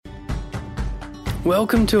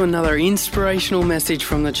Welcome to another inspirational message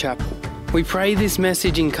from the chapel. We pray this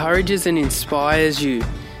message encourages and inspires you.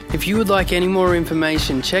 If you would like any more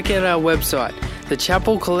information, check out our website,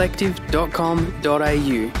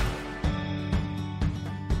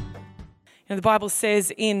 thechapelcollective.com.au. The Bible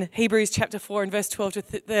says in Hebrews chapter 4 and verse 12 to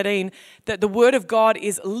 13 that the word of God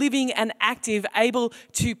is living and active, able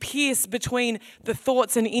to pierce between the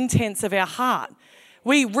thoughts and intents of our heart.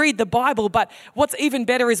 We read the Bible, but what's even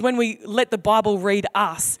better is when we let the Bible read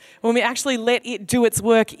us, when we actually let it do its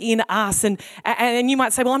work in us. And you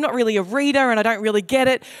might say, well, I'm not really a reader and I don't really get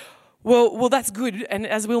it. Well, that's good. And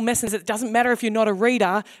as Will Messens, it doesn't matter if you're not a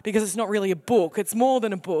reader because it's not really a book. It's more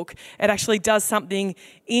than a book. It actually does something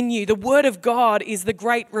in you. The Word of God is the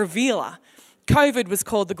great revealer. COVID was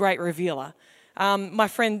called the great revealer. My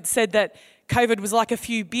friend said that COVID was like a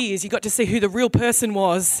few beers. You got to see who the real person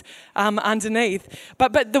was underneath.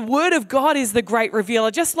 But the Word of God is the great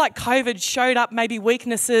revealer. Just like COVID showed up maybe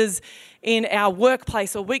weaknesses in our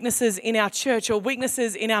workplace or weaknesses in our church or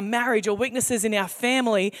weaknesses in our marriage or weaknesses in our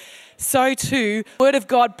family, so too, the Word of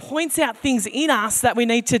God points out things in us that we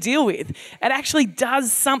need to deal with. It actually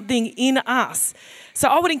does something in us. So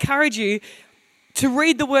I would encourage you to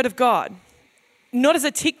read the Word of God, not as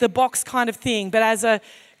a tick the box kind of thing, but as a,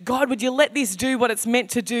 God, would you let this do what it's meant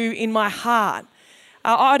to do in my heart?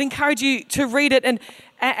 I'd encourage you to read it and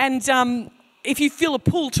if you feel a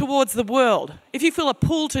pull towards the world, if you feel a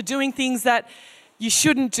pull to doing things that you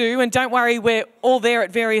shouldn't do, and don't worry, we're all there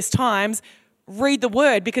at various times, read the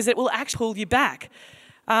Word because it will actually pull you back.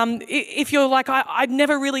 If you're like, I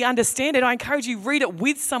never really understand it, I encourage you, read it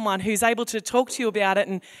with someone who's able to talk to you about it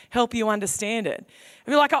and help you understand it. If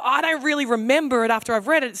you're like, I don't really remember it after I've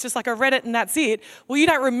read it, it's just like I read it and that's it. Well, you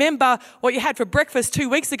don't remember what you had for breakfast 2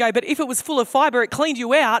 weeks ago, but if it was full of fibre, it cleaned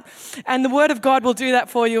you out, and the Word of God will do that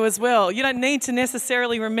for you as well. You don't need to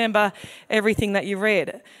necessarily remember everything that you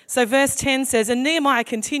read. So verse 10 says, and Nehemiah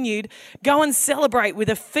continued, go and celebrate with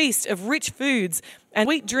a feast of rich foods and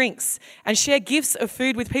sweet drinks, and share gifts of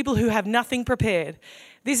food with people who have nothing prepared.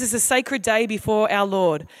 This is a sacred day before our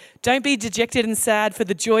Lord. Don't be dejected and sad, for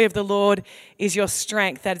the joy of the Lord is your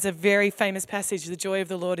strength. That is a very famous passage. The joy of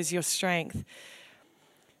the Lord is your strength.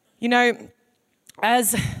 You know,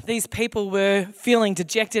 as these people were feeling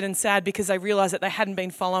dejected and sad because they realized that they hadn't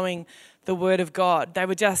been following the Word of God, they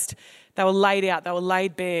were laid out, they were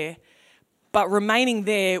laid bare. But remaining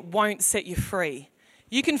there won't set you free.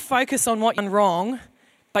 You can focus on what you've done wrong,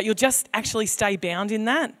 but you'll just actually stay bound in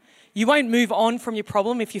that. You won't move on from your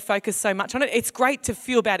problem if you focus so much on it. It's great to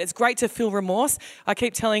feel bad. It's great to feel remorse. I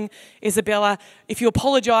keep telling Isabella, if you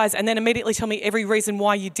apologise and then immediately tell me every reason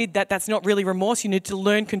why you did that, that's not really remorse. You need to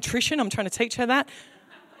learn contrition. I'm trying to teach her that.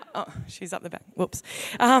 Oh, she's up the back. Whoops.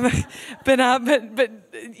 But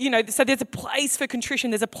you know, so there's a place for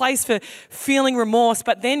contrition. There's a place for feeling remorse.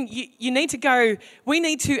 But then you need to go, we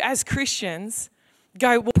need to, as Christians,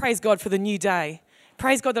 go, well, praise God for the new day.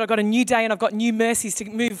 Praise God that I've got a new day and I've got new mercies to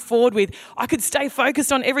move forward with. I could stay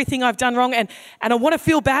focused on everything I've done wrong and I want to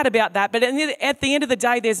feel bad about that. But at the end of the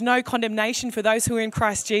day, there's no condemnation for those who are in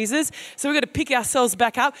Christ Jesus. So we've got to pick ourselves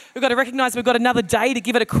back up. We've got to recognise we've got another day to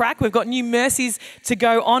give it a crack. We've got new mercies to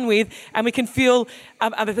go on with, and we can feel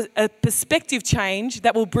a perspective change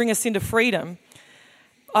that will bring us into freedom.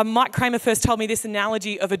 Mike Kramer first told me this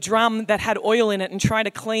analogy of a drum that had oil in it and trying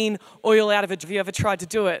to clean oil out of it. Have you ever tried to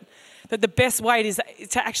do it? That the best way is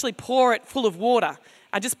to actually pour it full of water.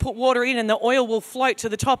 I just put water in and the oil will float to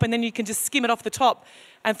the top, and then you can just skim it off the top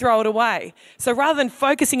and throw it away. So rather than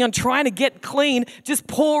focusing on trying to get clean, just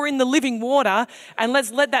pour in the living water and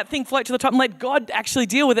let's let that thing float to the top and let God actually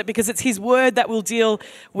deal with it, because it's His Word that will deal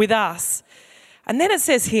with us. And then it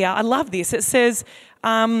says here, I love this, it says,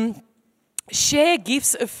 share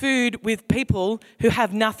gifts of food with people who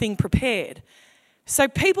have nothing prepared. So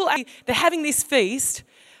people, they're having this feast,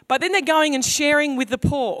 but then they're going and sharing with the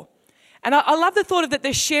poor. And I love the thought of that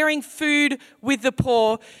they're sharing food with the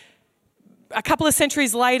poor. A couple of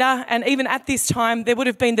centuries later, and even at this time, there would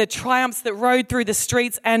have been the triumphs that rode through the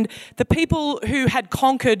streets, and the people who had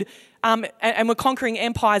conquered and were conquering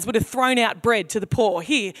empires would have thrown out bread to the poor.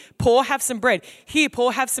 Here, poor, have some bread. Here,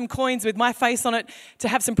 poor, have some coins with my face on it to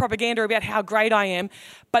have some propaganda about how great I am.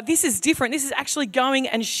 But this is different. This is actually going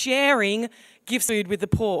and sharing gifts food with the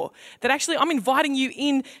poor. That actually I'm inviting you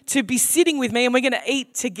in to be sitting with me and we're going to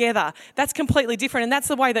eat together. That's completely different, and that's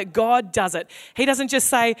the way that God does it. He doesn't just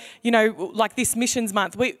say, you know, like this missions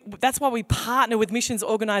month. That's why we partner with missions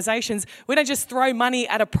organisations. We don't just throw money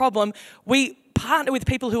at a problem. We partner with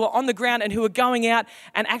people who are on the ground and who are going out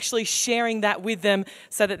and actually sharing that with them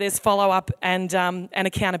so that there's follow-up and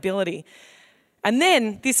accountability. And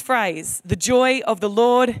then this phrase, the joy of the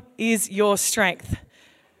Lord is your strength.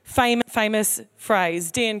 Famous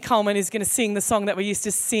phrase. Dan Coleman is going to sing the song that we used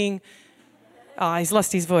to sing. Oh, he's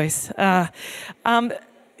lost his voice.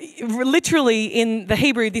 Literally in the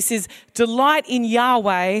Hebrew, this is delight in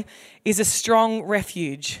Yahweh is a strong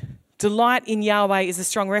refuge. Delight in Yahweh is a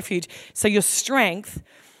strong refuge. So your strength,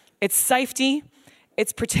 it's safety,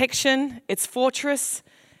 it's protection, it's fortress,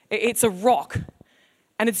 it's a rock,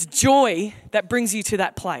 and it's joy that brings you to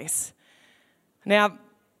that place. Now,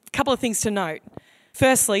 a couple of things to note.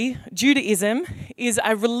 Firstly, Judaism is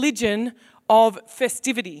a religion of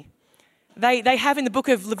festivity. They have in the book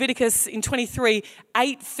of Leviticus in 23,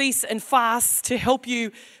 8 feasts and fasts to help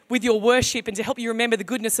you with your worship and to help you remember the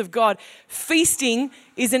goodness of God. Feasting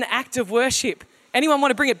is an act of worship. Anyone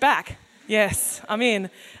want to bring it back? Yes, I'm in.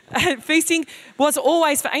 Feasting was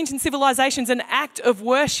always, for ancient civilizations, an act of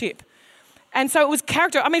worship. And so it was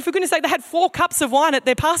character. I mean, for goodness sake, they had 4 cups of wine at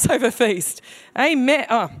their Passover feast. Amen.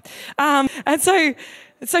 And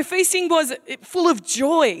so feasting was full of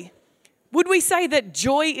joy. Would we say that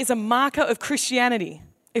joy is a marker of Christianity?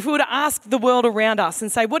 If we were to ask the world around us and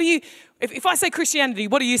say, what do you, if I say Christianity,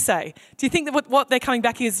 what do you say? Do you think that what they're coming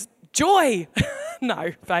back is joy?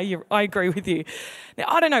 No, Faye, I agree with you. Now,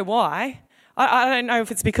 I don't know why. I don't know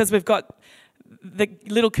if it's because we've got the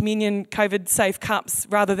little communion COVID-safe cups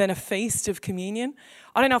rather than a feast of communion.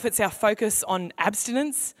 I don't know if it's our focus on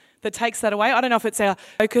abstinence that takes that away. I don't know if it's our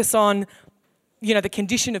focus on, the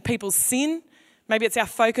condition of people's sin. Maybe it's our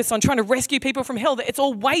focus on trying to rescue people from hell. It's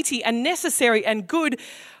all weighty and necessary and good.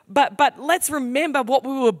 But let's remember what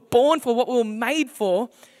we were born for, what we were made for.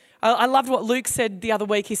 I loved what Luke said the other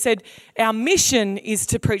week. He said, our mission is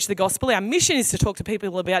to preach the gospel. Our mission is to talk to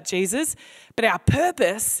people about Jesus. But our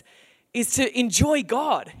purpose is to enjoy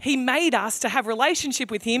God. He made us to have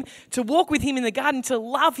relationship with him, to walk with him in the garden, to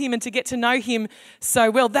love him and to get to know him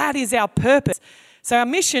so well. That is our purpose. So our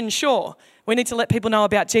mission, sure, we need to let people know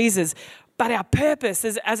about Jesus. But our purpose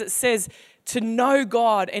is, as it says, to know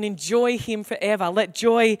God and enjoy him forever.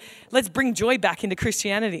 Let's bring joy back into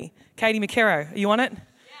Christianity. Katie McCarrow, are you on it? Yeah.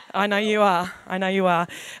 I know you are.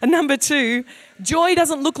 And number 2, joy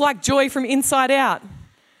doesn't look like joy from inside out.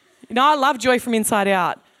 I love joy from inside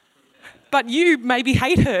out. But you maybe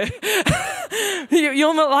hate her.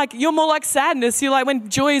 You're more like sadness. You're like when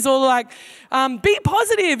joy is all like, be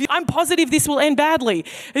positive. I'm positive this will end badly.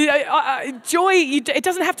 Joy, it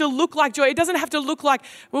doesn't have to look like joy. It doesn't have to look like,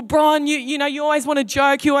 well, Bron, you always want to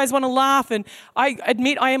joke. You always want to laugh. And I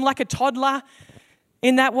admit I am like a toddler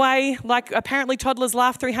in that way. Like apparently toddlers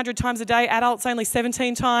laugh 300 times a day. Adults only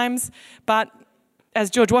 17 times. But as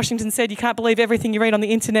George Washington said, you can't believe everything you read on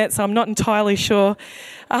the internet. So I'm not entirely sure.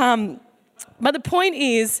 But the point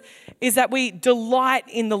is that we delight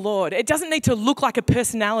in the Lord. It doesn't need to look like a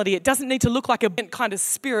personality. It doesn't need to look like a kind of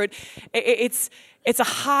spirit. It's a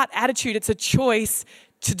heart attitude. It's a choice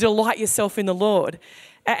to delight yourself in the Lord.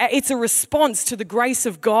 It's a response to the grace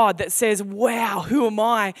of God that says, wow, who am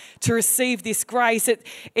I to receive this grace?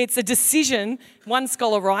 It's a decision, one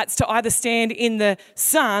scholar writes, to either stand in the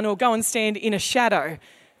sun or go and stand in a shadow.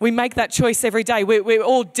 We make that choice every day. We're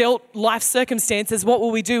all dealt life circumstances. What will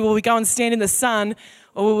we do? Will we go and stand in the sun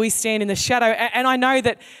or will we stand in the shadow? And I know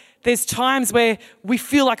that there's times where we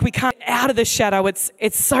feel like we can't get out of the shadow. It's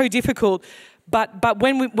so difficult. But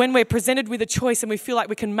when we're presented with a choice and we feel like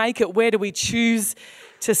we can make it, where do we choose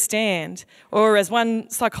to stand? Or as one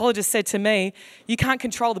psychologist said to me, you can't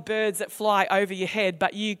control the birds that fly over your head,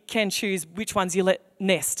 but you can choose which ones you let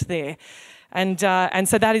nest there. And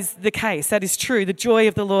so that is the case. That is true. The joy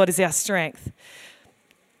of the Lord is our strength.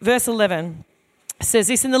 Verse 11 says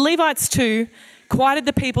this, and the Levites too quieted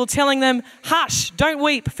the people, telling them, hush, don't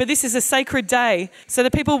weep, for this is a sacred day. So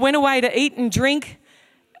the people went away to eat and drink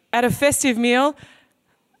at a festive meal,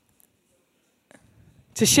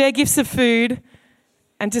 to share gifts of food,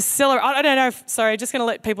 and to celebrate. I don't know if, sorry, just going to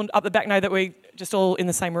let people up the back know that we're just all in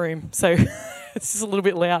the same room. So it's just a little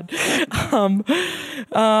bit loud.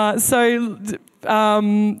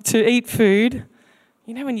 To eat food.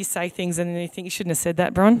 You know when you say things and then you think you shouldn't have said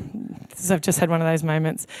that, Bron? I've just had one of those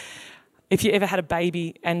moments. If you ever had a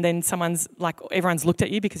baby and then everyone's looked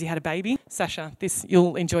at you because you had a baby, Sasha,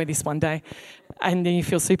 you'll enjoy this one day. And then you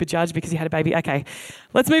feel super judged because you had a baby. Okay,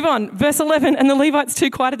 let's move on. Verse 11, and the Levites too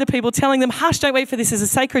quieted the people, telling them, hush, don't weep, for this is a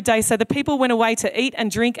sacred day. So the people went away to eat and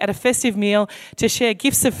drink at a festive meal, to share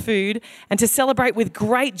gifts of food, and to celebrate with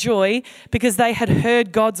great joy because they had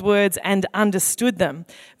heard God's words and understood them.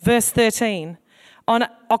 Verse 13. On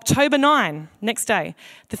October 9, next day,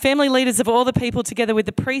 the family leaders of all the people, together with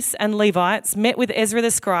the priests and Levites, met with Ezra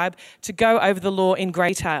the scribe to go over the law in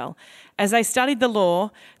great detail. As they studied the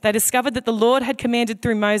law, they discovered that the Lord had commanded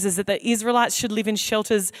through Moses that the Israelites should live in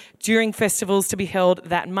shelters during festivals to be held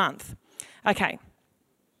that month. Okay,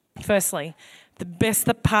 firstly, the best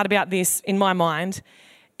part about this, in my mind,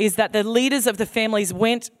 is that the leaders of the families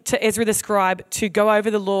went to Ezra the scribe to go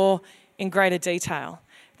over the law in greater detail.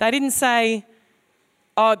 They didn't say,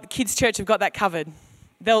 oh, the kids' church have got that covered.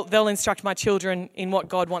 They'll instruct my children in what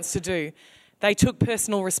God wants to do. They took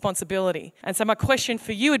personal responsibility. And so my question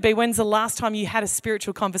for you would be, when's the last time you had a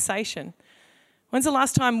spiritual conversation? When's the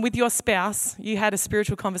last time with your spouse you had a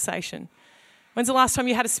spiritual conversation? When's the last time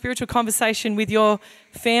you had a spiritual conversation with your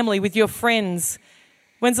family, with your friends?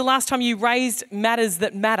 When's the last time you raised matters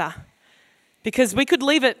that matter? Because we could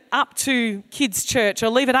leave it up to kids' church or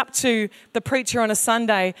leave it up to the preacher on a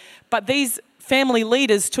Sunday, but these family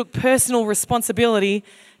leaders took personal responsibility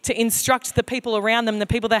to instruct the people around them, the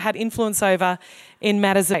people they had influence over, in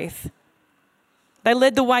matters of faith. They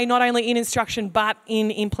led the way not only in instruction but in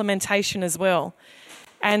implementation as well.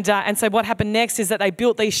 And so what happened next is that they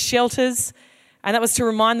built these shelters, and that was to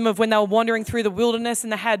remind them of when they were wandering through the wilderness,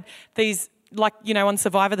 and they had these, like, you know, on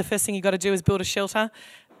Survivor, the first thing you got to do is build a shelter.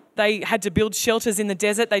 They had to build shelters in the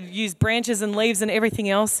desert. They'd use branches and leaves and everything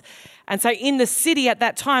else. And so in the city at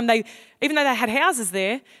that time, even though they had houses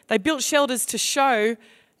there, they built shelters to show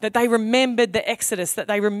that they remembered the Exodus, that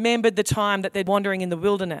they remembered the time that they're wandering in the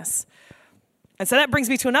wilderness. And so that brings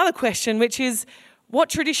me to another question, which is, what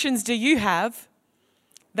traditions do you have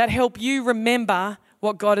that help you remember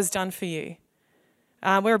what God has done for you?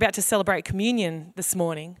 We're about to celebrate communion this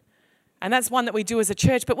morning, and that's one that we do as a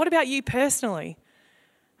church. But what about you personally?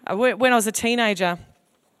 When I was a teenager,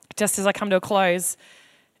 just as I come to a close,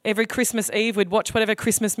 every Christmas Eve we'd watch whatever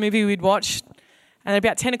Christmas movie we'd watch, and at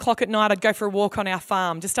about 10 o'clock at night I'd go for a walk on our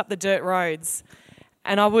farm, just up the dirt roads.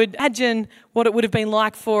 And I would imagine what it would have been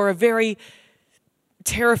like for a very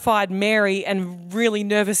terrified Mary and really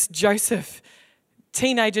nervous Joseph,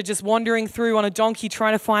 teenager just wandering through on a donkey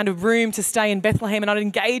trying to find a room to stay in Bethlehem, and I'd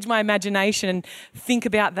engage my imagination and think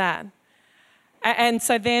about that. And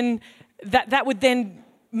so then that would then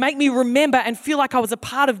make me remember and feel like I was a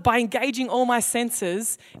part of, by engaging all my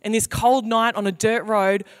senses in this cold night on a dirt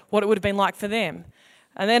road, what it would have been like for them.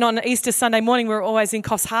 And then on Easter Sunday morning, we were always in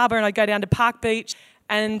Coffs Harbour, and I'd go down to Park Beach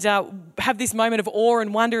and have this moment of awe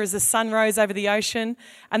and wonder as the sun rose over the ocean,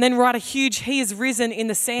 and then write a huge "He is risen" in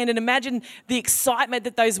the sand, and imagine the excitement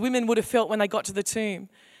that those women would have felt when they got to the tomb.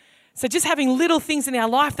 So just having little things in our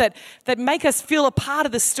life that make us feel a part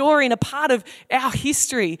of the story and a part of our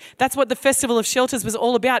history. That's what the Festival of Shelters was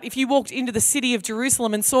all about. If you walked into the city of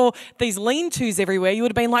Jerusalem and saw these lean-tos everywhere, you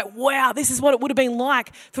would have been like, wow, this is what it would have been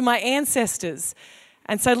like for my ancestors.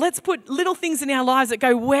 And so let's put little things in our lives that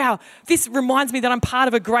go, wow, this reminds me that I'm part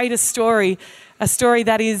of a greater story, a story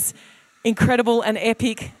that is incredible and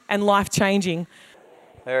epic and life-changing.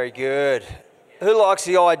 Very good. Who likes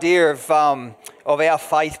the idea of our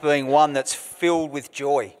faith being one that's filled with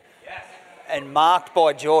joy and marked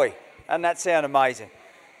by joy? Doesn't that sound amazing?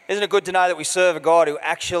 Isn't it good to know that we serve a God who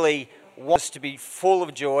actually wants to be full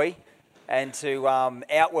of joy and to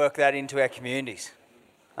outwork that into our communities?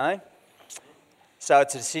 Eh? So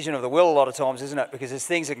it's a decision of the will a lot of times, isn't it? Because there's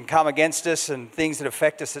things that can come against us and things that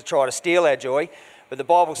affect us that try to steal our joy. But the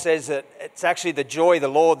Bible says that it's actually the joy of the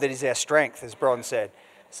Lord that is our strength, as Bron said.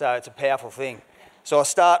 So it's a powerful thing. So I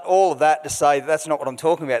start all of that to say that's not what I'm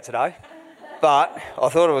talking about today, but I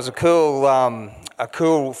thought it was a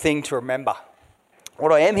cool thing to remember.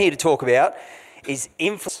 What I am here to talk about is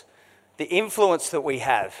the influence that we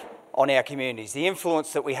have on our communities, the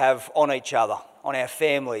influence that we have on each other, on our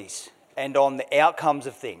families, and on the outcomes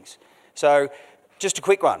of things. So just a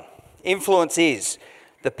quick one. Influence is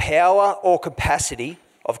the power or capacity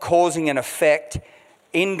of causing an effect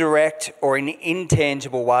indirect or in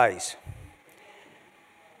intangible ways.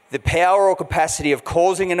 The power or capacity of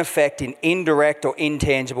causing an effect in indirect or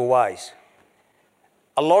intangible ways.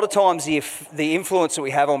 A lot of times the influence that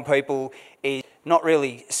we have on people is not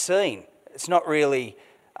really seen. It's not really,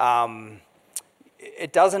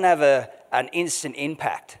 it doesn't have an instant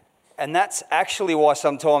impact. And that's actually why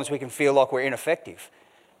sometimes we can feel like we're ineffective.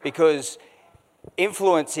 Because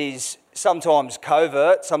influence is sometimes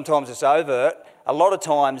covert, sometimes it's overt. A lot of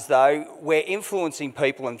times, though, we're influencing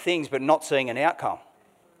people and things but not seeing an outcome.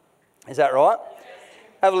 Is that right?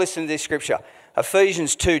 Have a listen to this scripture.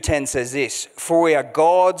 Ephesians 2:10 says this, "For we are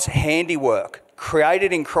God's handiwork,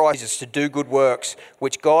 created in Christ Jesus to do good works,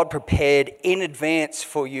 which God prepared in advance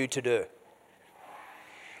for you to do."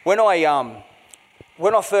 When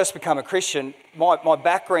I first became a Christian, my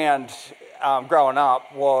background growing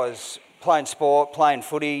up was playing sport, playing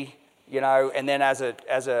footy, and then as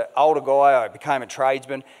a older guy, I became a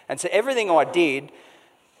tradesman. And so everything I did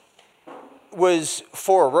was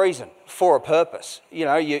for a reason, for a purpose.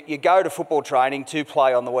 You go to football training to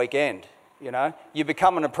play on the weekend. You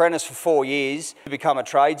become an apprentice for 4 years to become a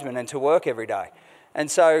tradesman and to work every day. And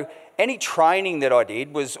so any training that I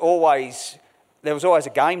did there was always a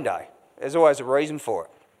game day. There's always a reason for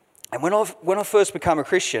it. And when I first became a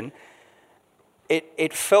Christian,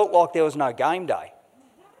 it felt like there was no game day.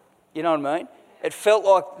 You know what I mean? It felt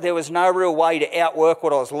like there was no real way to outwork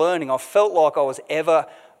what I was learning. I felt like I was ever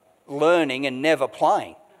learning and never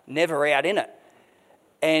playing, never out in it.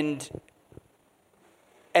 And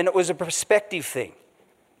it was a perspective thing,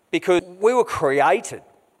 because we were created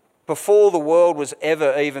before the world was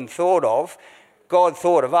ever even thought of. God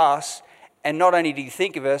thought of us, and not only did he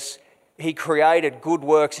think of us, he created good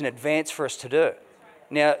works in advance for us to do.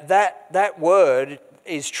 Now, that word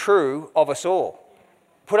is true of us all.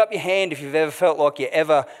 Put up your hand if you've ever felt like you're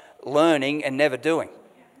ever learning and never doing.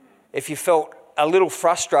 If you felt a little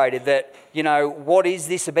frustrated that, what is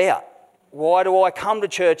this about? Why do I come to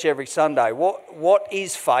church every Sunday? What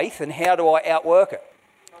is faith and how do I outwork it?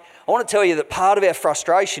 I want to tell you that part of our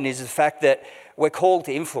frustration is the fact that we're called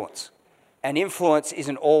to influence, and influence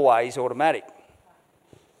isn't always automatic.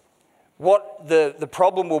 What the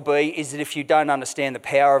problem will be is that if you don't understand the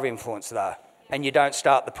power of influence, though, and you don't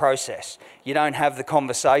start the process, you don't have the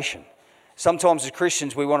conversation. Sometimes as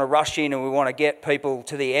Christians we want to rush in and we want to get people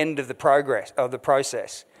to the end of the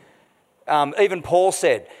process. Even Paul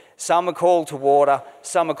said, some are called to water,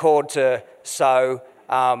 some are called to sow,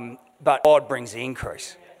 but God brings the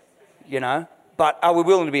increase, But are we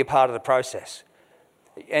willing to be a part of the process?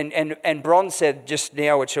 And Bron said just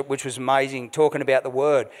now, which was amazing, talking about the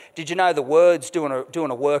word. Did you know the word's doing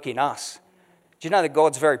a work in us? Do you know that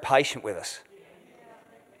God's very patient with us?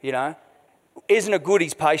 Isn't it good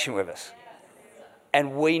he's patient with us?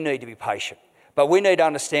 And we need to be patient. But we need to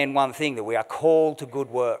understand one thing, that we are called to good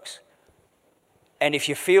works. And if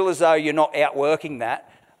you feel as though you're not outworking that,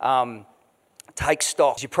 take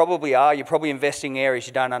stock. You probably are. You're probably investing in areas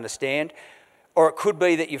you don't understand. Or it could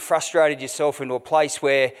be that you've frustrated yourself into a place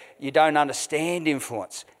where you don't understand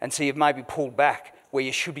influence, and so you've maybe pulled back where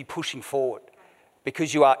you should be pushing forward,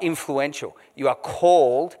 because you are influential. You are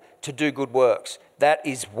called to do good works. That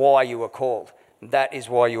is why you are called. That is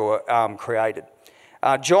why you were created.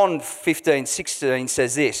 John 15:16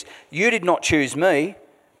 says this, "You did not choose me,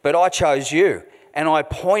 but I chose you, and I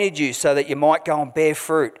appointed you so that you might go and bear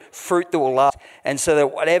fruit that will last, and so that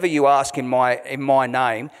whatever you ask in my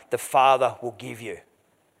name, the Father will give you."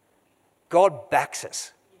 God backs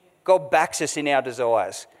us. God backs us in our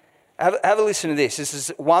desires. Have a listen to this. This is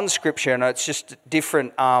one scripture, and it's just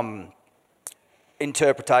different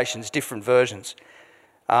interpretations, different versions.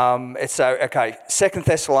 It's 2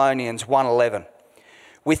 Thessalonians 1:11.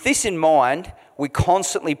 "With this in mind, we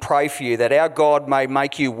constantly pray for you that our God may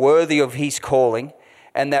make you worthy of his calling,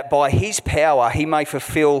 and that by his power he may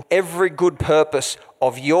fulfill every good purpose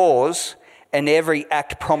of yours and every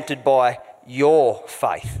act prompted by your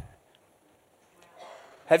faith."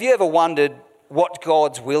 Have you ever wondered what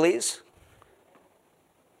God's will is?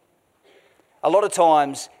 A lot of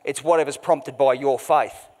times it's whatever's prompted by your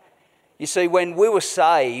faith. You see, when we were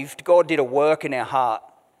saved, God did a work in our heart.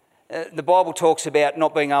 The Bible talks about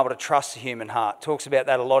not being able to trust the human heart. It talks about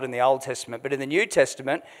that a lot in the Old Testament. But in the New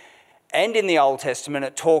Testament and in the Old Testament,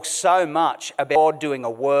 it talks so much about God doing a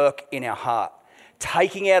work in our heart,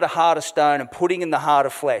 taking out a heart of stone and putting in the heart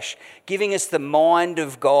of flesh, giving us the mind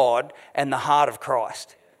of God and the heart of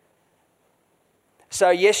Christ. So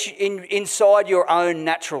yes, inside your own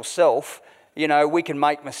natural self, we can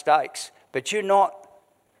make mistakes, but you're not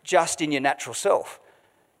just in your natural self.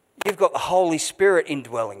 You've got the Holy Spirit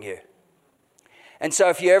indwelling you. And so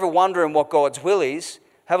if you're ever wondering what God's will is,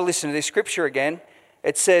 have a listen to this scripture again.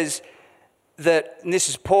 It says that, and this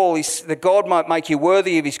is Paul, that God might make you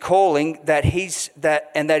worthy of his calling, that he's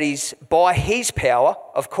by his power,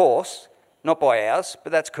 of course, not by ours,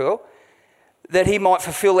 but that's cool, that he might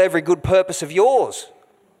fulfill every good purpose of yours,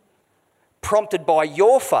 prompted by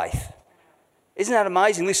your faith. Isn't that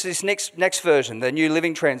amazing? Listen to this next version, the New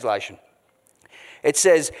Living Translation. It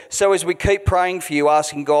says, "So as we keep praying for you,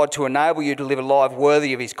 asking God to enable you to live a life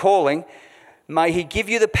worthy of his calling, may he give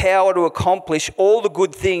you the power to accomplish all the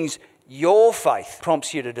good things your faith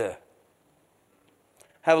prompts you to do."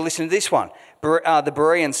 Have a listen to this one, the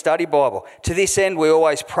Berean Study Bible. "To this end, we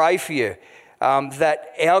always pray for you,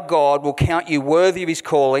 that our God will count you worthy of his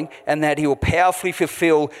calling, and that he will powerfully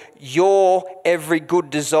fulfill your every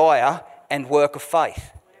good desire and work of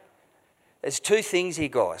faith." There's two things here,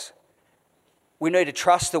 guys. We need to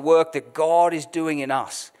trust the work that God is doing in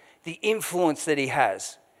us. the influence that he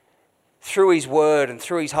has through his word and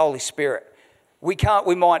through his Holy Spirit.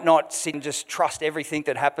 We might not sit and just trust everything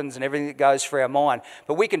that happens and everything that goes through our mind,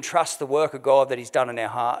 but we can trust the work of God that he's done in our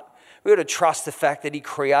heart. We've got to trust the fact that he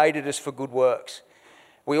created us for good works.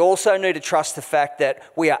 We also need to trust the fact that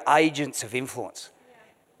we are agents of influence.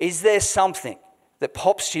 Is there something that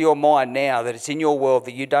pops to your mind now that it's in your world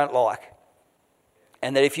that you don't like,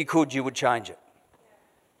 and that if you could, you would change it?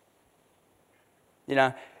 You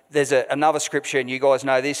know, there's another scripture, and you guys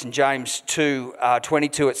know this, in James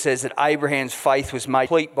 2:22, it says that Abraham's faith was made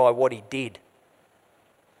complete by what he did.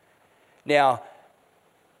 Now,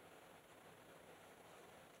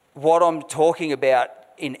 what I'm talking about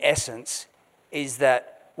in essence is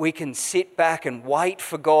that we can sit back and wait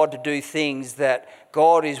for God to do things that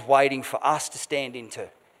God is waiting for us to stand into.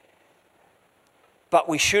 But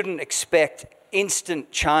we shouldn't expect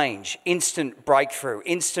instant change, instant breakthrough,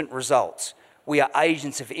 instant results. We are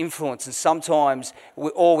agents of influence, and sometimes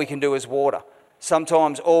all we can do is water.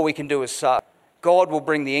 Sometimes all we can do is sow. God will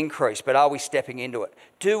bring the increase, but are we stepping into it?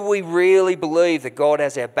 Do we really believe that God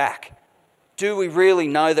has our back? Do we really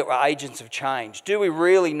know that we're agents of change? Do we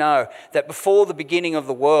really know that before the beginning of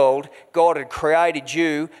the world, God had created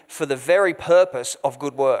you for the very purpose of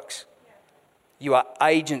good works? You are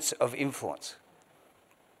agents of influence.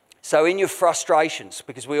 So in your frustrations,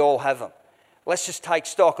 because we all have them, let's just take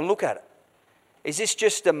stock and look at it. Is this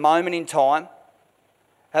just a moment in time?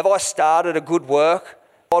 Have I started a good work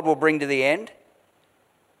God will bring to the end?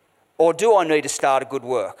 Or do I need to start a good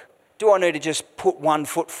work? Do I need to just put one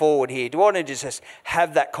foot forward here? Do I need to just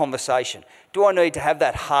have that conversation? Do I need to have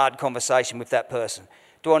that hard conversation with that person?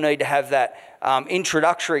 Do I need to have that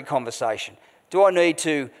introductory conversation? Do I need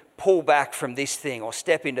to pull back from this thing or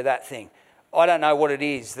step into that thing? I don't know what it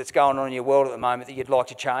is that's going on in your world at the moment that you'd like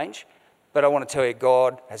to change, but I want to tell you,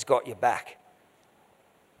 God has got your back.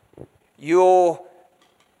 Your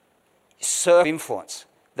circle of influence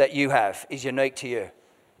that you have is unique to you.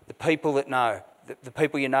 The people that know, the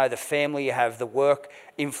people you know, the family you have, the work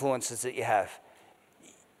influences that you have.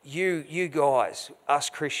 You guys,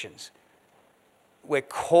 us Christians, we're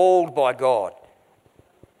called by God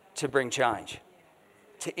to bring change,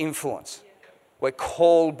 to influence. We're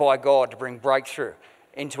called by God to bring breakthrough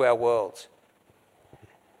into our worlds.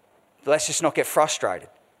 Let's just not get frustrated.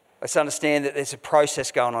 Let's understand that there's a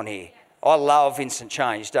process going on here. I love instant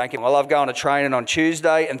change, don't get me wrong. I love going to training on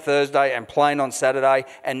Tuesday and Thursday and playing on Saturday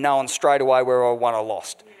and knowing straight away where I won or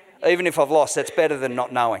lost. Even if I've lost, that's better than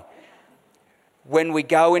not knowing. When we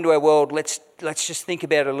go into our world, let's just think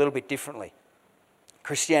about it a little bit differently.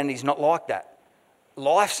 Christianity's not like that.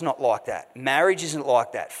 Life's not like that. Marriage isn't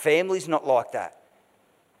like that. Family's not like that.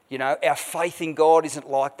 You know, our faith in God isn't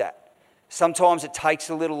like that. Sometimes it takes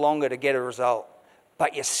a little longer to get a result,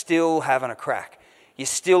 but you're still having a crack. You're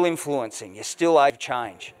still influencing. You're still able to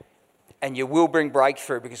change. And you will bring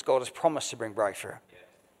breakthrough because God has promised to bring breakthrough.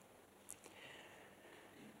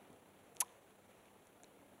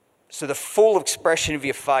 So the full expression of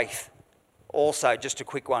your faith, also, just a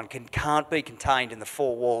quick one, can't be contained in the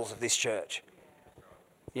four walls of this church.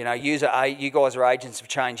 You know, you guys are agents of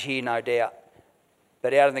change here, no doubt.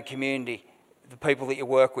 But out in the community, the people that you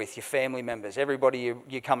work with, your family members, everybody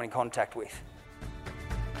you come in contact with.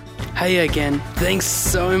 Hey again, thanks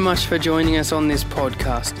so much for joining us on this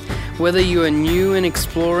podcast. Whether you are new and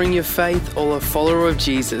exploring your faith or a follower of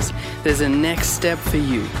Jesus, there's a next step for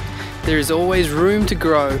you. There is always room to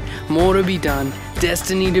grow, more to be done,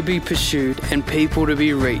 destiny to be pursued, and people to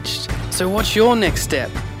be reached. So what's your next step?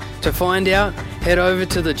 To find out, head over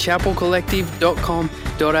to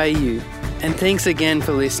thechapelcollective.com.au. And thanks again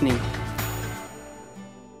for listening.